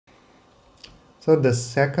So the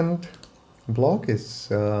second block is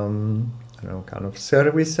kind of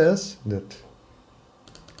services that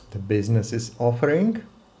the business is offering.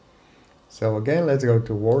 So again, let's go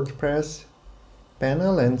to WordPress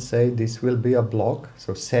panel and say this will be a block.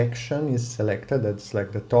 So section is selected, that's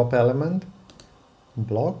like the top element.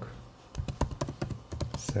 Block,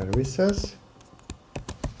 services,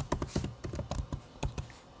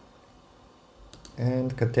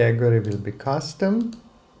 and category will be custom,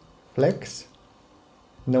 flex.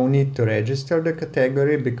 No need to register the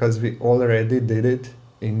category because we already did it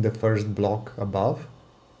in the first block above.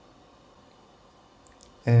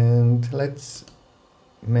 And let's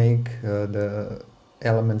make the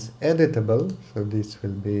elements editable. So this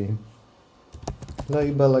will be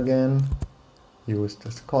label again, used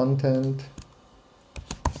as content,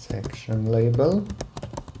 section label.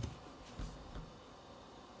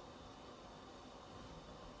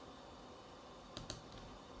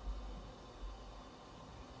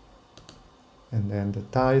 And then the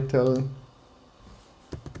title.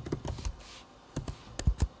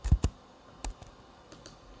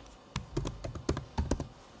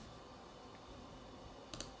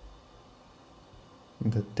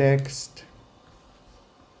 The text.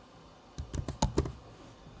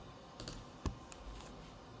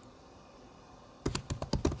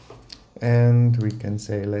 And we can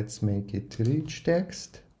say, let's make it rich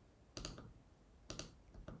text.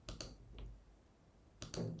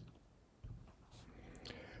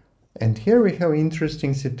 And here we have an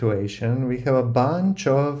interesting situation. We have a bunch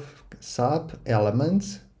of sub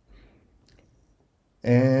elements,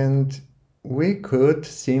 and we could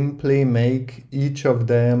simply make each of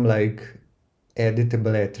them like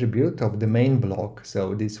editable attribute of the main block.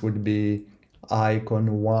 So this would be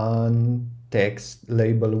icon 1, text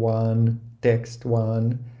label 1, text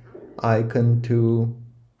 1, icon 2,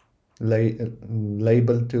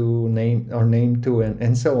 label 2, name or name 2,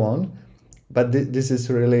 and so on. But this is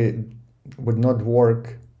really would not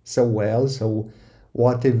work so well. So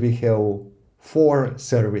what if we have 4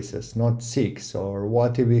 services, not 6? Or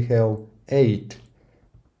what if we have 8?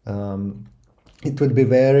 It would be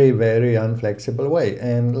very, very unflexible way.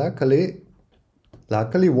 And luckily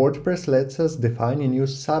WordPress lets us define and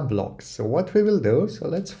use subblocks. So what we will do, so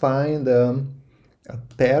let's find a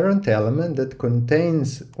parent element that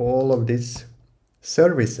contains all of these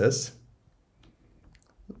services.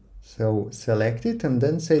 So select it and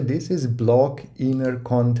then say this is block inner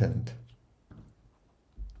content.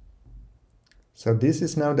 So this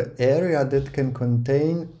is now the area that can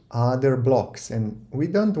contain other blocks, and we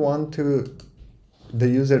don't want the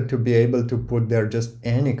user to be able to put there just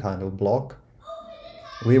any kind of block.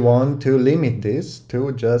 We want to limit this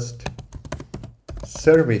to just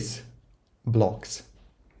service blocks.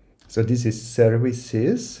 So this is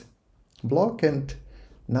services block, and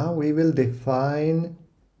now we will define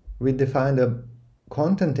a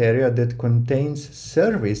content area that contains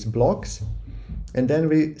service blocks, and then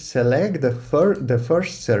we select the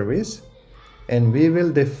first service, and we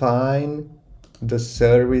will define the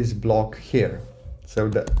service block here. So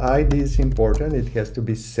the ID is important, it has to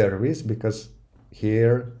be service, because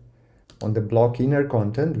here on the block inner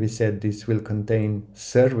content we said this will contain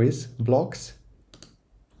service blocks.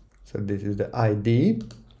 So this is the ID,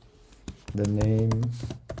 the name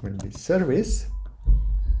will be service.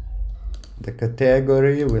 The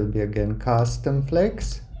category will be again custom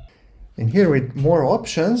flex. And here with more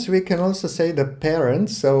options, we can also say the parent.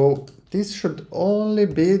 So this should only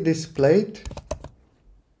be displayed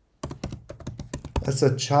as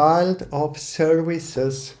a child of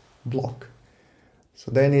services block. So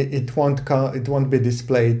then it won't be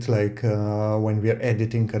displayed like when we are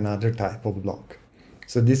editing another type of block.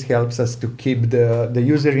 So this helps us to keep the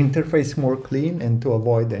user interface more clean and to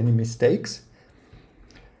avoid any mistakes.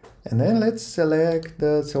 And then let's select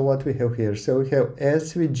so what we have here. So we have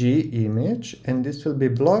SVG image, and this will be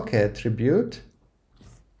block attribute.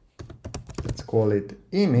 Let's call it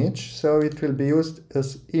image. So it will be used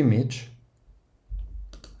as image.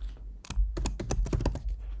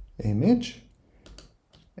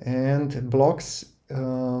 And blocks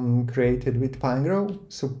created with Pinegrow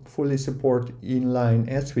fully support inline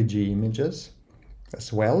SVG images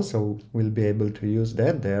as well. So we'll be able to use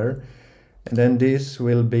that there. And then this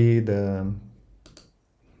will be the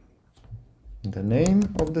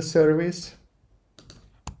name of the service.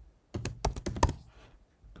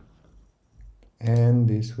 And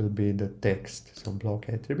this will be the text, so block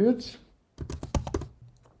attributes.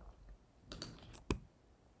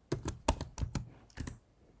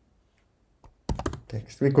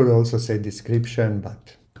 Text. We could also say description,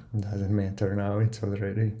 but it doesn't matter now, it's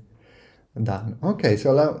already Done. Okay,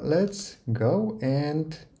 so now let's go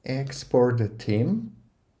and export the theme.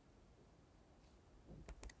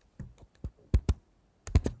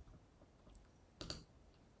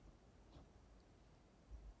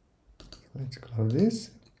 Let's close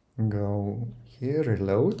this, go here,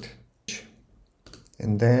 reload,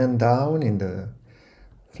 and then down in the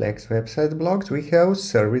Flex website blocks, we have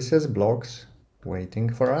services blocks waiting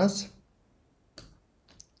for us.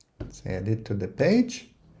 Let's add it to the page,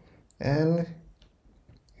 and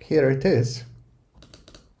here it is.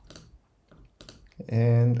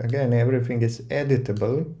 And again, everything is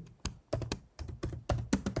editable.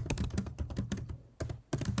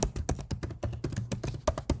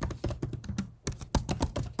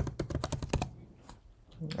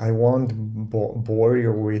 I won't bore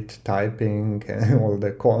you with typing and all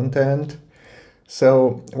the content.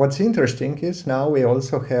 So what's interesting is now we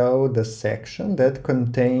also have the section that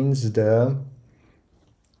contains the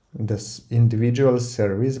individual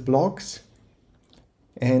service blocks.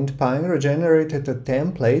 And Pinegrow generated a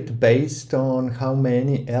template based on how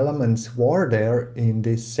many elements were there in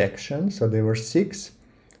this section. So there were 6.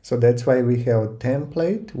 So that's why we have a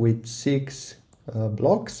template with 6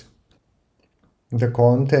 blocks. The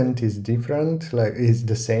content is different, like is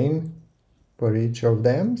the same for each of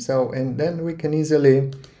them. So, and then we can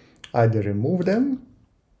easily either remove them,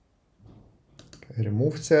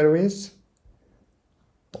 remove service,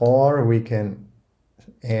 or we can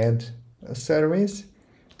add a service.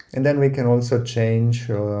 And then we can also change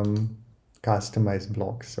customize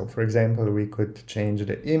blocks. So for example, we could change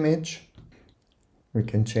the image. We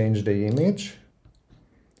can change the image.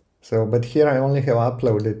 So, but here I only have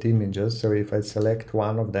uploaded images. So if I select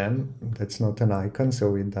one of them, that's not an icon,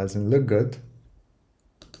 so it doesn't look good.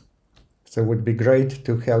 So it would be great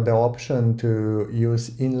to have the option to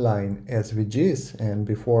use inline SVGs. And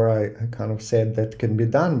before I kind of said that can be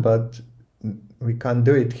done, but we can't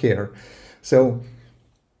do it here. So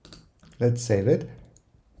let's save it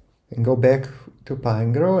and go back to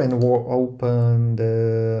Pinegrow and open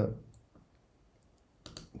the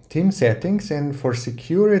theme settings. And for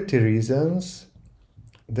security reasons,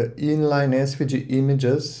 the inline SVG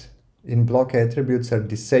images in block attributes are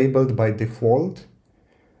disabled by default.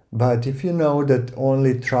 But if you know that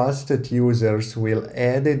only trusted users will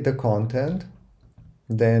edit the content,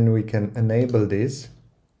 then we can enable this.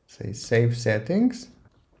 Say save settings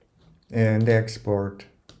and export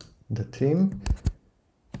the theme.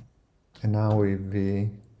 And now if we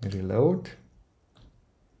reload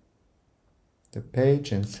the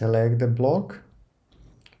page and select the block,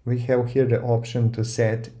 we have here the option to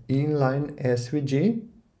set inline SVG.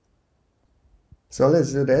 So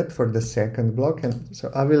let's do that for the second block. And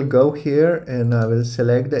so I will go here and I will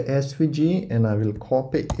select the SVG and I will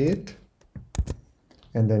copy it.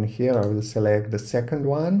 And then here I will select the second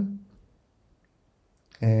one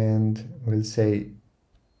and we'll say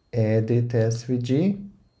edit SVG.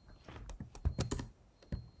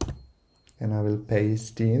 And I will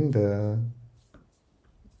paste in the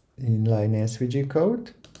inline SVG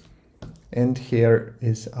code. And here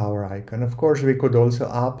is our icon. Of course, we could also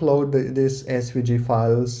upload these SVG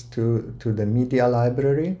files to the media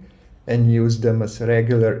library and use them as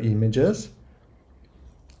regular images.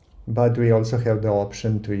 But we also have the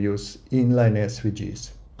option to use inline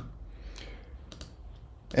SVGs.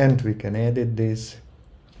 And we can edit this.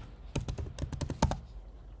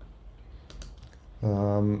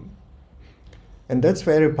 And that's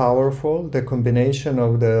very powerful, the combination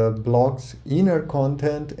of the block's inner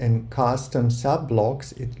content and custom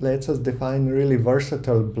sub-blocks. It lets us define really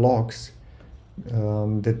versatile blocks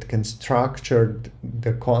that can structure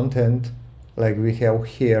the content like we have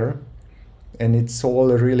here. And it's all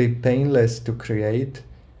really painless to create.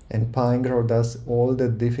 And Pinegrow does all the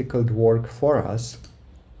difficult work for us.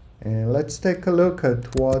 And let's take a look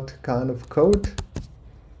at what kind of code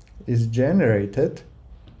is generated.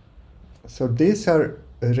 So these are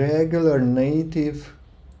regular native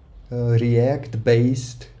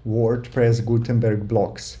React-based WordPress Gutenberg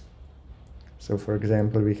blocks. So for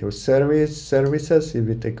example, we have services. If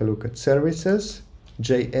we take a look at services,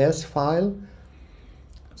 JS file.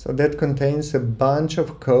 So that contains a bunch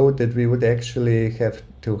of code that we would actually have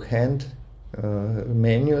to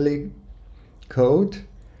manually code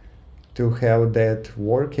to have that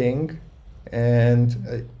working.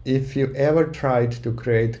 And if you ever tried to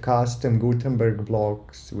create custom Gutenberg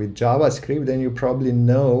blocks with JavaScript, then you probably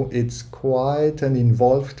know it's quite an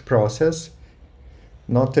involved process,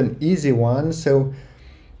 not an easy one. So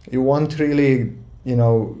you won't really,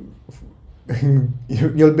 you'll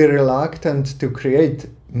be reluctant to create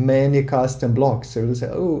many custom blocks. So you'll say,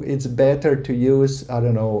 oh, it's better to use, I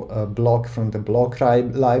don't know, a block from the block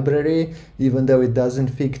library, even though it doesn't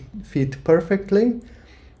fit perfectly.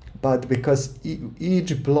 But because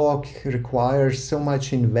each block requires so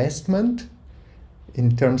much investment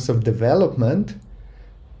in terms of development,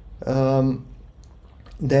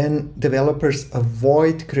 then developers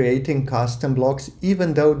avoid creating custom blocks,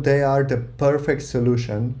 even though they are the perfect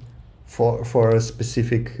solution for a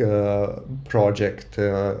specific project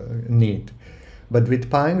need. But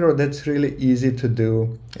with Pinegrow, that's really easy to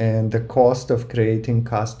do, and the cost of creating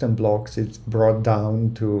custom blocks is brought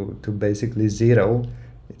down to basically zero.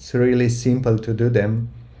 It's really simple to do them,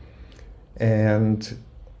 and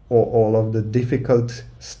all of the difficult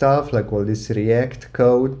stuff, like all this React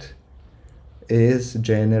code, is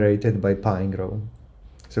generated by Pinegrow.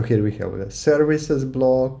 So here we have the services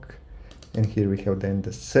block, and here we have then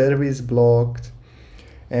the service block,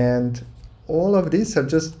 and all of these are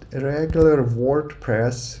just regular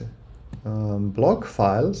WordPress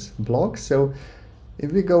blocks. So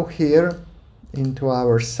if we go here into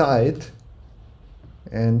our site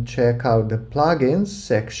and check out the plugins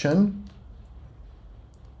section,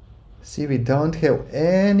 see, we don't have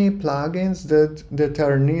any plugins that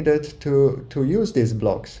are needed to use these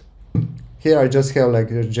blocks. Here I just have like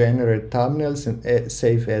generate thumbnails and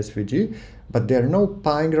save SVG, but there are no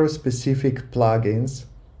Pinegrow specific plugins.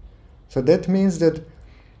 So that means that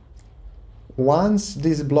once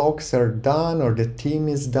these blocks are done, or the theme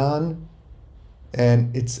is done,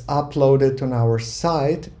 and it's uploaded on our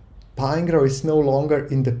site, Pinegrow is no longer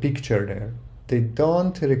in the picture there. They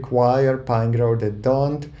don't require Pinegrow, they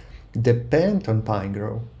don't depend on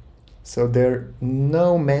Pinegrow. So there's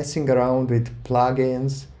no messing around with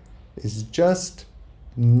plugins. It's just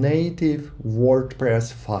native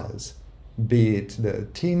WordPress files, be it the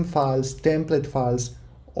theme files, template files,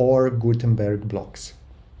 or Gutenberg blocks.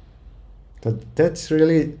 So that's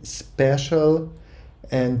really special,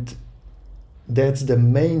 and that's the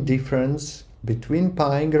main difference between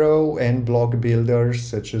Pinegrow and block builders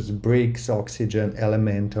such as Bricks, Oxygen,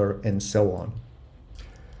 Elementor, and so on.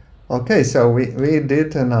 Okay, so we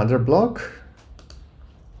did another block.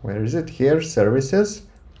 Where is it? Here, services.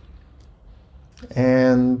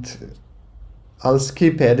 And I'll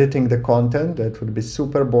skip editing the content. That would be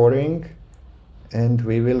super boring. And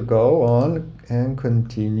we will go on and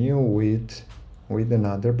continue with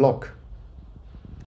another block.